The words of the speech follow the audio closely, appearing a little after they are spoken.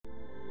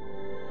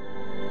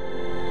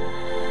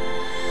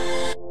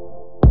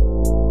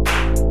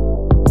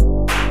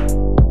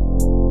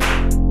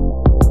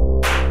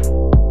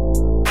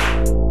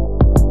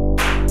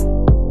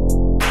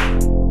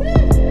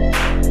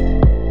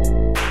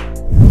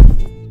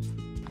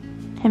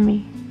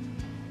Emmy,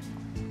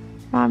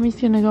 Mommy's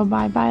gonna go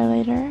bye-bye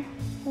later.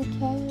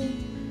 Okay.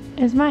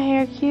 Is my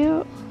hair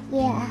cute?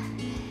 Yeah.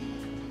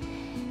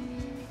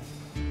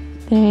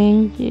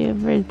 Thank you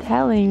for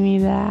telling me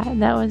that.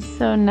 That was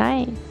so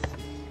nice.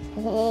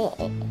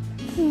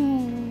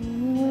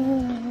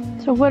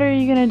 So what are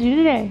you gonna do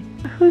today?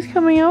 Who's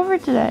coming over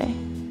today?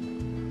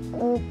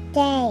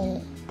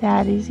 Okay.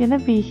 Daddy's gonna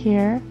be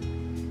here.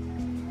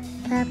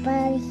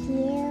 Papa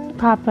here.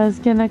 Papa's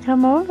gonna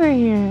come over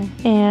here.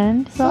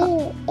 And See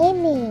you,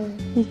 Emmy.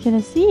 he's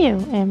gonna see you,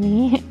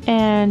 Emmy.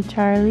 And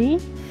Charlie.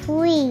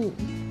 3.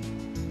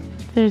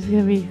 There's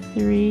gonna be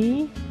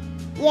 3.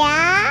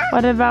 Yeah.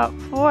 What about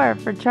 4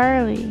 for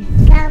Charlie?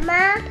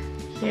 Mama.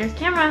 Here's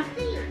camera.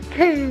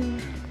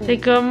 Say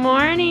good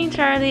morning,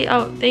 Charlie.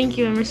 Oh, thank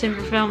you, Emerson,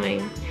 for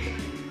filming.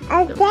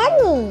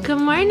 Danny. Good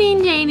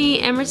morning, Janie.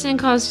 Emerson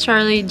calls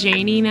Charlie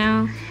Janie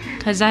now.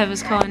 Because I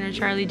was calling her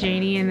Charlie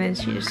Janie and then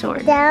she just swore.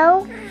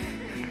 Down.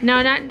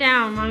 No, not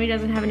down. Mommy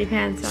doesn't have any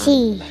pants on.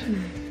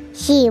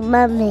 See,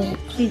 Mommy.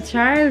 See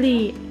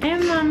Charlie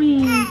and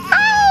Mommy.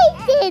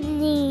 Hi,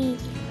 Danny.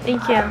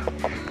 Thank you.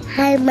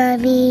 Hi,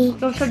 Mommy.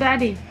 Go show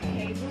Daddy.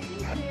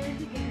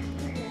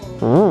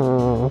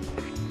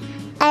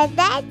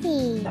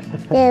 Daddy.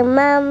 The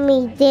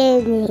Mommy,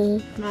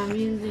 Danny.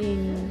 Mommy and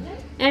Zane.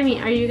 Emmy,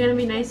 are you going to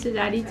be nice to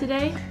Daddy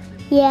today?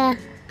 Yeah.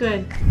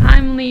 Good.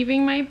 I'm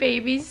leaving my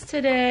babies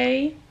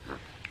today.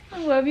 I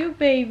love you,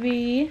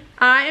 baby.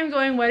 I am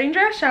going wedding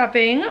dress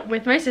shopping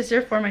with my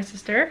sister, for my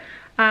sister.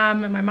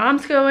 And my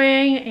mom's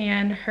going,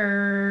 and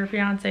her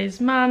fiance's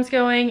mom's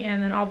going,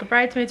 and then all the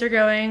bridesmaids are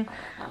going.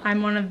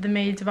 I'm one of the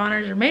maids of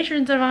honors or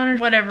matrons of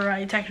honors, whatever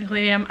I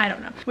technically am, I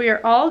don't know. We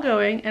are all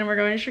going, and we're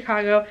going to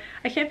Chicago.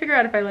 I can't figure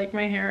out if I like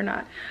my hair or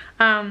not.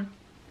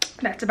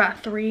 That's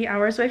about 3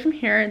 hours away from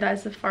here.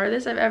 That's the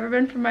farthest I've ever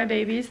been from my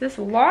babies. This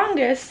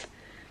longest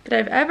that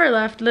I've ever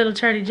left little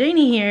Charlie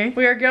Janie here.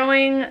 We are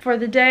going for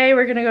the day,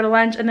 we're gonna go to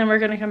lunch, and then we're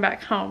gonna come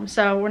back home.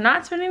 So we're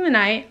not spending the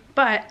night,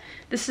 but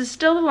this is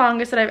still the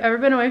longest that I've ever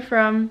been away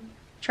from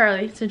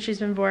Charlie since she's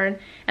been born,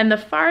 and the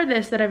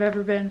farthest that I've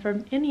ever been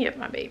from any of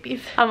my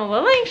babies. I'm a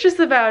little anxious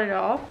about it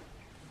all.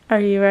 Are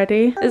you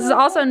ready? This is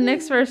also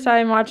Nick's first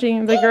time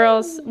watching the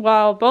girls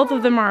while both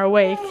of them are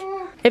awake.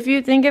 If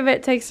you think of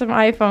it, take some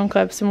iPhone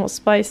clips and we'll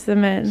splice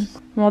them in. And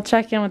we'll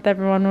check in with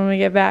everyone when we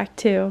get back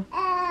too.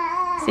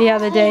 See how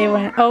the day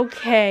went.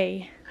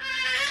 Okay.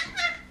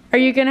 Are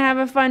you gonna have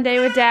a fun day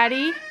with Daddy?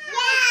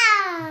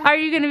 Yeah. Are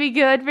you gonna be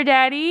good for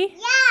Daddy?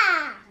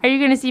 Yeah. Are you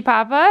gonna see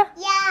Papa?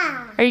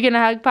 Yeah. Are you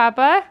gonna hug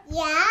Papa?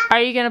 Yeah.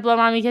 Are you gonna blow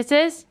Mommy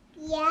kisses?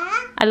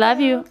 Yeah. I love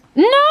you.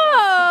 No!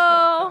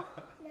 No.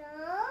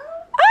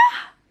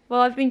 Ah!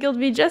 Well, I think you'll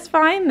be just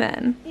fine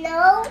then.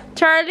 No.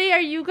 Charlie,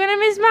 are you gonna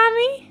miss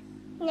Mommy?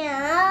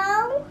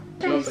 No.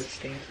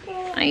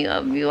 I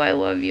love you, I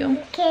love you.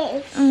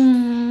 Okay.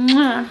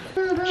 Mwah.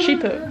 She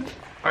pooped.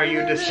 Are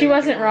you the She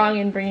wasn't wrong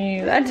in bringing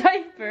you that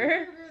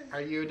diaper.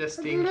 Are you the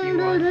stinky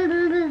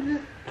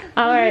one?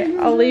 Alright,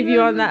 I'll leave you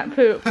on that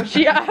poop.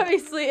 She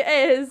obviously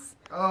is.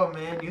 Oh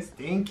man, you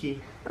stinky.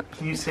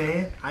 Can you say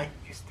it?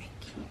 You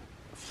stinky.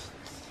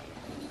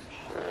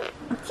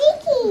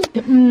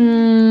 Tiki.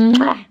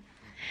 Mwah.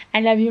 I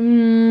love you.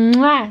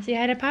 Mwah. Say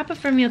hi to Papa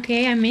for me,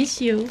 okay? I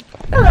miss you.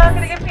 Hello, I'm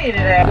gonna get me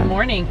today. Good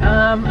morning.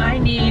 I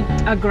need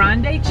a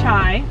grande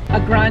chai, a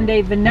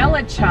grande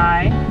vanilla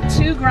chai,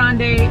 2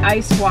 grande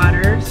ice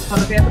waters.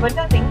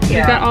 Thank you.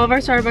 We've got all of our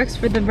Starbucks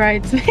for the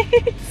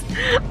bridesmaids.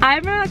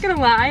 I'm not gonna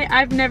lie,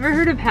 I've never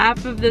heard of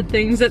half of the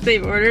things that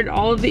they've ordered.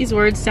 All of these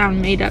words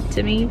sound made up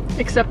to me.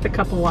 Except the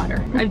cup of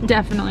water. I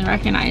definitely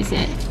recognize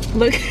it.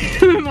 Look,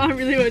 my mom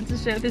really wants to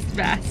show this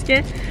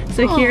basket.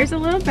 So here's a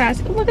little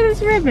basket. Look at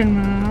this ribbon,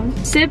 Mom.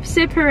 Sip,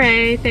 sip,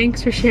 hooray.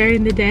 Thanks for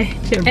sharing the day.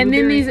 And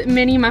then these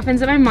mini muffins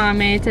that my mom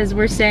made says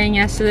we're saying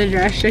yes to the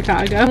dress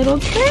Chicago. Little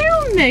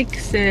trail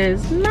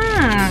mixes,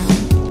 Mom.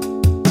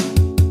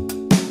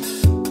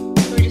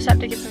 We just have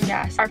to get some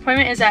gas. Our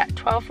appointment is at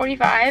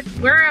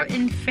 12:45. We're out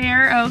in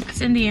Fair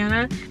Oaks,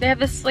 Indiana. They have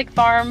this like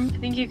farm. I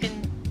think you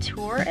can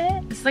tour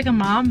it. It's like a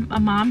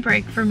mom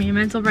break for me, a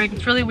mental break.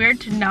 It's really weird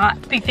to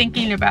not be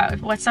thinking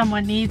about what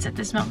someone needs at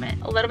this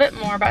moment. A little bit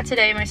more about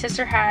today. My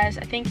sister has,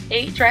 I think,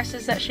 8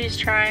 dresses that she's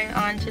trying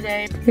on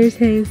today. There's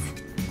Hayes.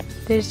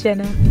 There's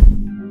Jenna.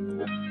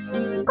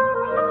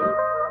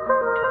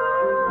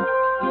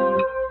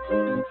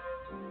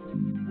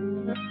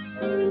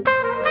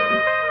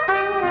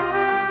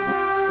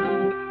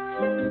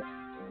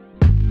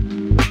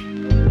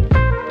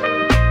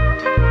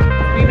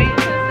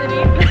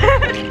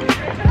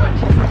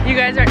 You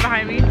guys right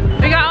behind me.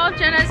 We got all of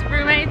Jenna's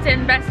roommates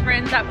and best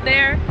friends up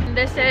there.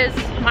 This is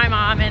my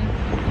mom and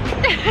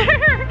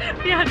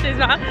Beyonce's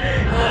mom.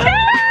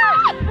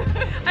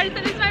 I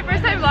said this is my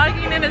first time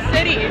vlogging in a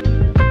city.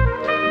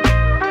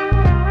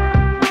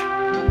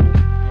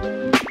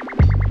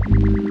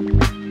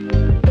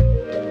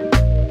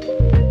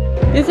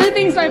 These are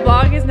things my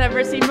vlog has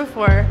never seen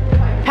before.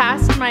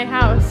 Past my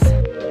house.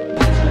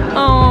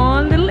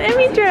 Oh, little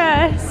Emmy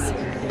dress.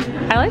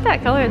 I like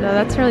that color though,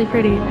 that's really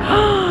pretty.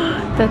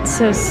 That's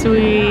so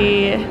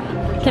sweet.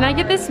 Can I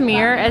get this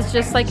mirror as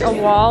just like a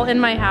wall in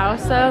my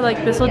house though?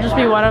 Like this will just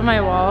be one of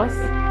my walls.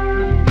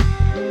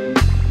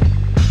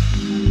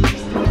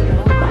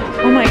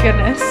 Oh my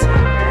goodness.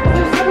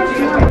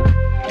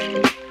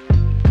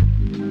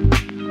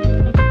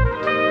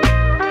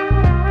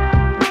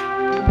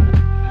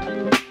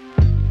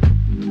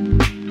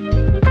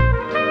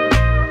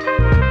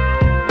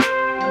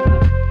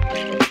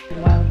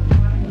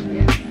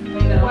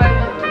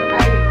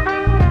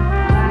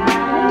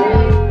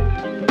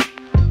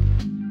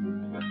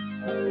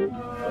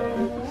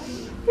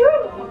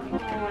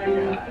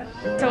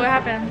 So what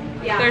happened?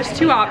 There's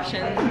two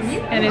options,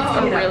 and it's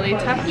a really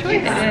tough choice.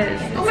 It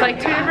is. It's like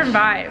two different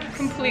vibes.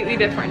 Completely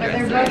different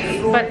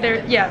dresses. But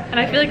they're, yeah. And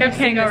I feel like I've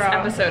seen go this wrong.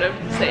 episode of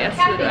Say Yes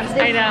to the Dress.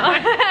 I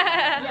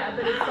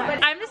know.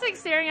 I'm just like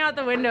staring out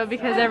the window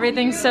because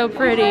everything's so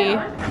pretty.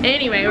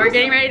 Anyway, we're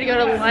getting ready to go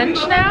to lunch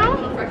now.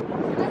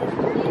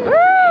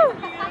 Woo!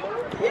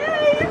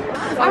 Yay!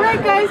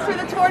 Alright guys, for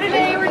the tour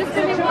today, we're just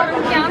gonna be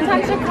walking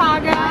downtown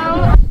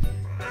Chicago.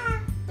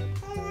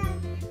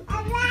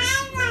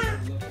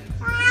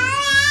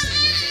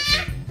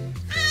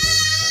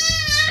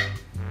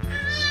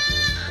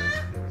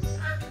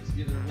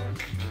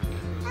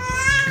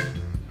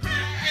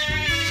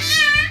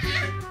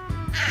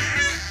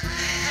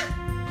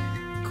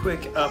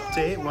 Quick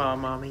update while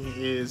mommy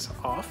is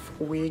off.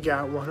 We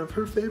got one of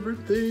her favorite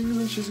things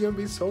and she's gonna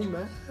be so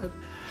mad.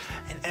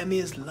 And Emmy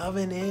is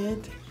loving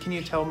it. Can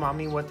you tell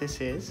mommy what this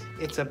is?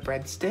 It's a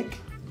breadstick.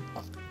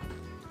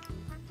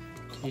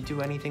 Can you do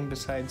anything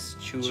besides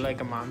chew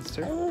like a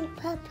monster? Oh,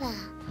 Papa.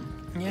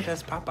 Yeah,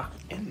 that's Papa.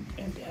 And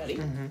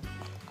Daddy.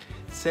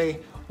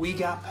 Say, we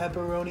got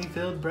pepperoni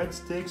filled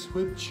breadsticks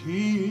with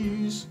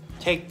cheese.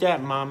 Take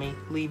that, mommy.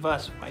 Leave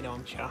us, why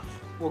don't ya?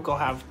 We'll go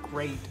have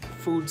great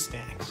food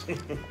snacks.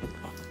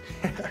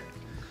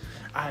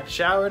 I have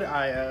showered.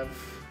 I have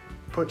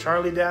put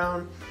Charlie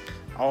down.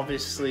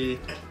 Obviously,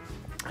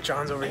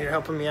 John's over here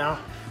helping me out.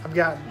 I've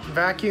got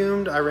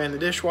vacuumed. I ran the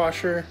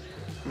dishwasher.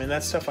 I mean,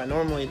 that's stuff I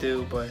normally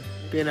do, but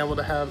being able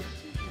to have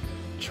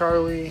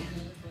Charlie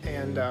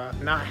and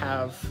not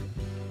have,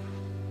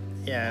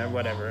 yeah,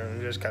 whatever.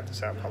 Just cut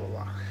this out, blah, blah,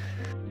 blah.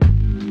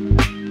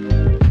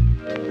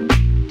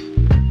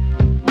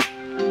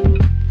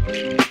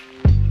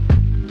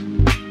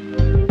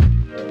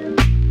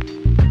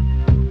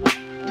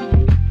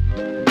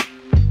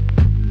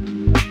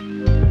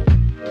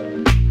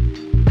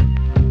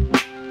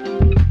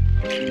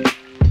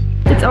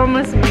 It's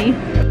almost me.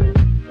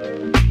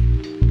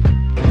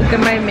 Look at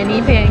my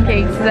mini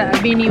pancakes that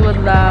Beanie would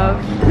love.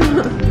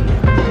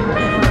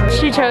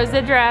 She chose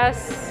the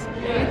dress.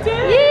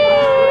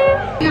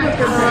 Yay!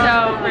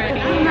 So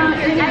pretty.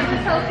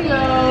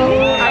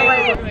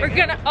 We're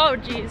gonna, oh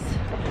geez.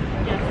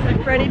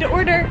 Ready to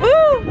order. Woo!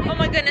 Oh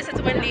my goodness, it's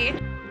windy.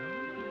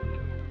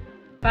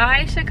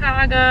 Bye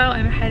Chicago.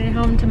 I'm heading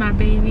home to my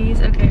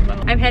babies. Okay,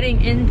 well, I'm heading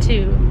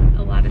into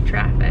a lot of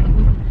traffic.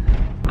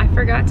 I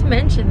forgot to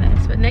mention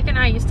this, but Nick and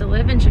I used to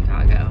live in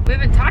Chicago. We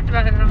haven't talked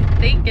about it, I don't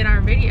think, in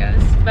our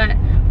videos, but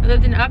we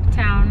lived in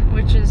Uptown,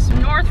 which is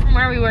north from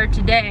where we were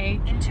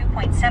today. In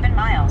 2.7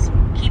 miles,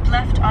 keep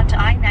left onto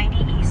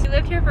I-90 East. We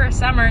lived here for a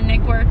summer.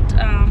 Nick worked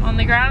on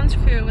the grounds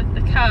crew with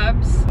the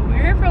Cubs. We were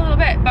here for a little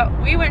bit, but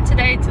we went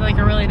today to like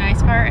a really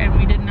nice part, and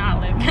we did not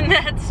live in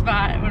that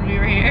spot when we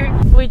were here.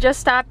 We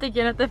just stopped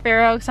again at the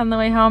Fair Oaks on the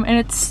way home, and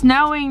it's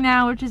snowing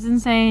now, which is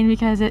insane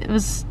because it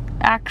was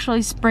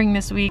actually spring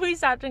this week. We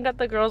stopped and got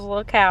the girls a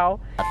little cow.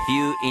 A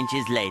few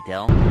inches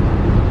later.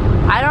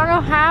 I don't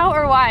know how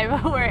or why,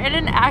 but we're in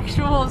an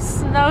actual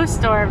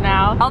snowstorm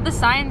now. All the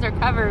signs are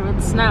covered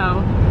with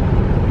snow.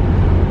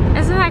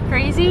 Isn't that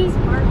crazy? It's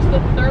March the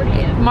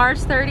 30th. March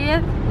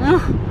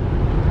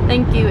 30th?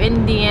 Thank you,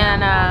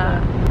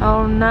 Indiana.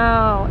 Oh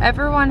no,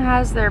 everyone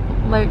has their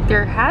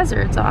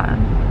hazards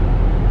on.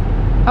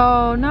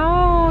 Oh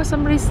no,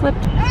 somebody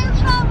slipped.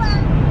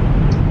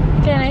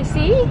 Can I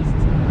see?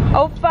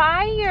 Oh,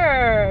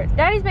 fire!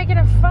 Daddy's making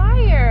a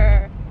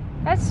fire.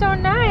 That's so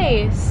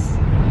nice.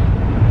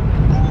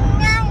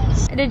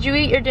 Nice. Did you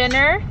eat your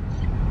dinner?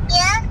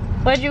 Yeah.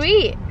 What'd you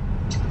eat?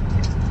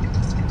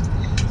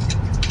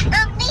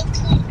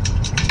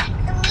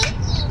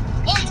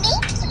 Mickey.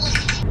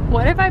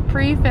 What if I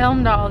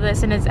pre-filmed all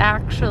this and it's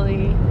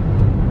actually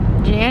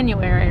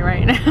January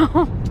right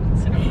now?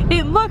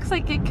 It looks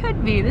like it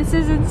could be. This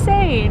is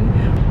insane.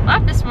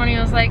 Left this morning,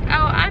 I was like,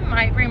 oh, I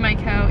might bring my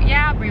coat.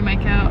 Yeah, I'll bring my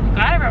coat. I'm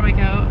glad I brought my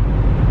coat.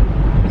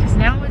 Because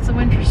now it's a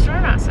winter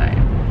storm outside.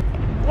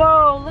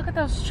 Whoa, look at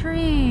those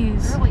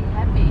trees. Really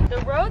heavy.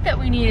 The road that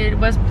we needed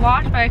was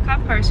blocked by a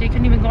cop car, so you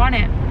couldn't even go on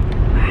it.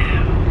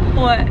 Wow,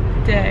 what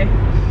day.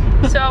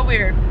 So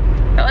weird.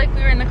 Felt like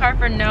we were in the car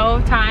for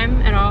no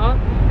time at all.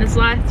 This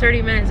last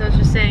 30 minutes, I was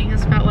just saying,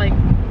 it's about like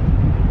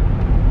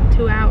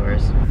 2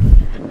 hours.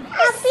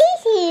 I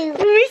miss you.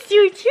 I miss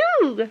you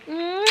too.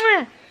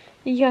 Mwah.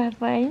 You have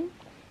fun?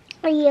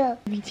 You.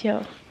 Me too.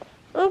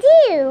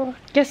 You.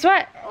 Guess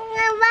what?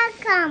 You're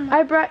welcome.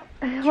 I brought,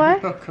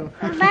 what?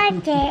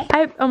 Birthday.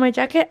 Oh, my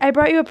jacket. I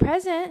brought you a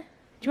present.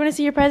 Do you want to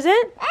see your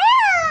present?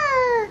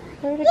 Ah,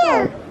 Where'd it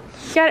yeah. go?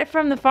 Got it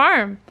from the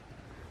farm.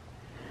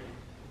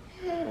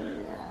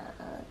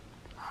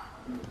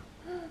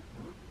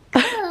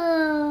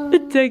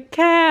 It's a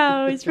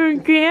cow. It's from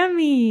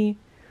Grammy.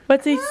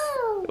 What's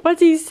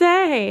he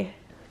say?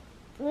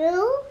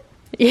 Blue?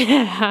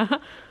 Yeah.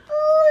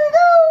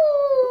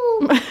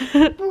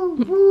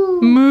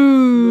 Boo.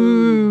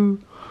 Moo.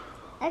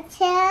 A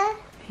chair?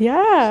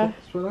 Yeah.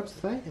 That's what I'm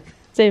saying.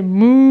 Say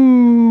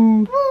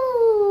moo.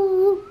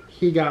 Boo.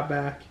 He got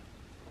back.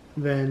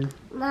 Then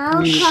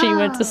She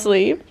went to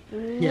sleep.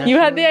 yeah, You she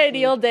had the went to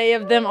ideal day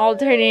of them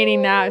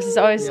alternating naps. It's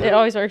always It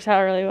always works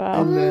out really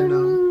well. And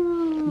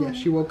then yeah,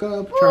 she woke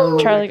up.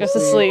 Charlie Charlie goes to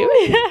sleep.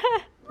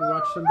 We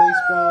watched some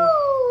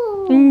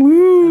baseball.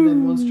 And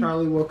then once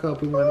Charlie woke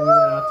up, we went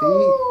out to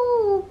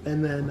eat.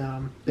 And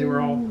then they were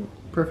all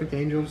perfect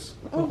angels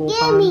the whole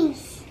time.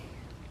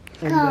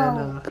 And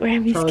then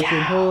Grammy's Charlie cow.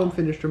 came home,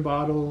 finished her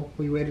bottle.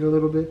 We waited a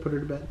little bit, put her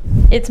to bed.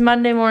 It's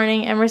Monday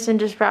morning. Emerson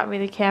just brought me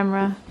the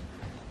camera.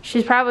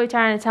 She's probably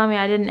trying to tell me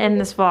I didn't end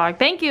this vlog.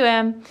 Thank you,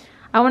 Em.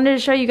 I wanted to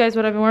show you guys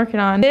what I've been working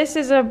on. This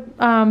is a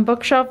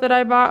bookshelf that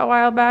I bought a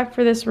while back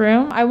for this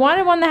room. I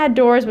wanted one that had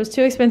doors, but it was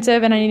too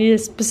expensive, and I needed a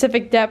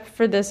specific depth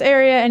for this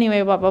area.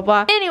 Anyway, blah, blah,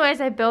 blah.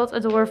 Anyways, I built a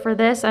door for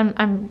this.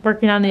 I'm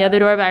working on the other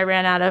door, but I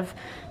ran out of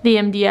the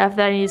MDF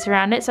that I needed to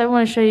surround it. So I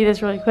want to show you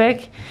this really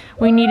quick.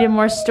 We needed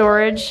more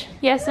storage.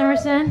 Yes,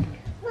 Emerson?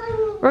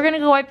 We're gonna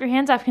go wipe your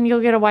hands off. Can you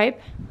go get a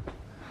wipe?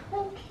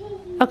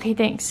 Okay,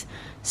 thanks.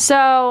 So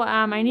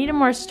I needed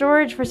more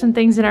storage for some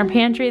things in our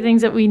pantry,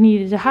 things that we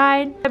needed to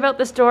hide. I built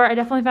this door. I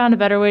definitely found a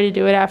better way to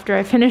do it after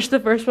I finished the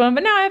first one,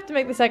 but now I have to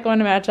make the second one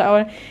to match that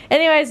one.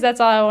 Anyways,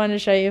 that's all I wanted to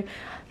show you.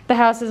 The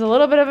house is a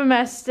little bit of a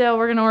mess still.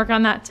 We're gonna work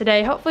on that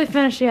today. Hopefully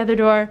finish the other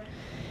door.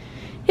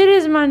 It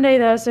is Monday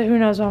though, so who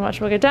knows how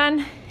much we'll get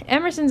done.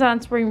 Emerson's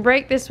on spring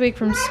break this week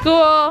from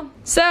school.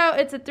 So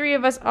it's the three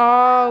of us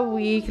all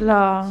week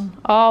long.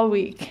 All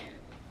week.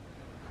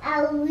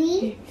 A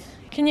week?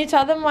 Can you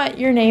tell them what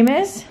your name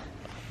is?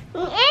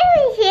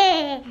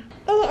 Everything.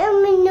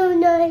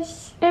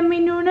 Nunez. Emmy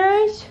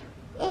Nunez?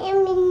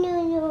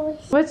 Nunez.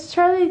 What's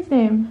Charlie's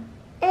name?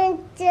 And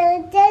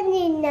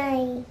Daddy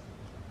night.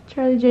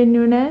 Charlie J.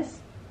 Nunez.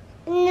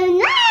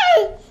 Nunez.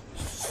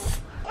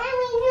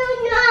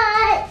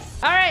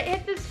 Alright,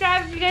 hit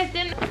subscribe if you guys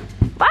didn't.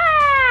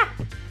 Bye!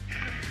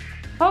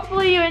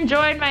 Hopefully you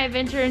enjoyed my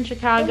adventure in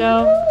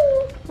Chicago.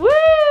 Woo!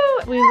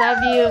 We love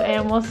you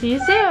and we'll see you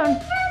soon.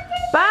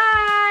 Bye!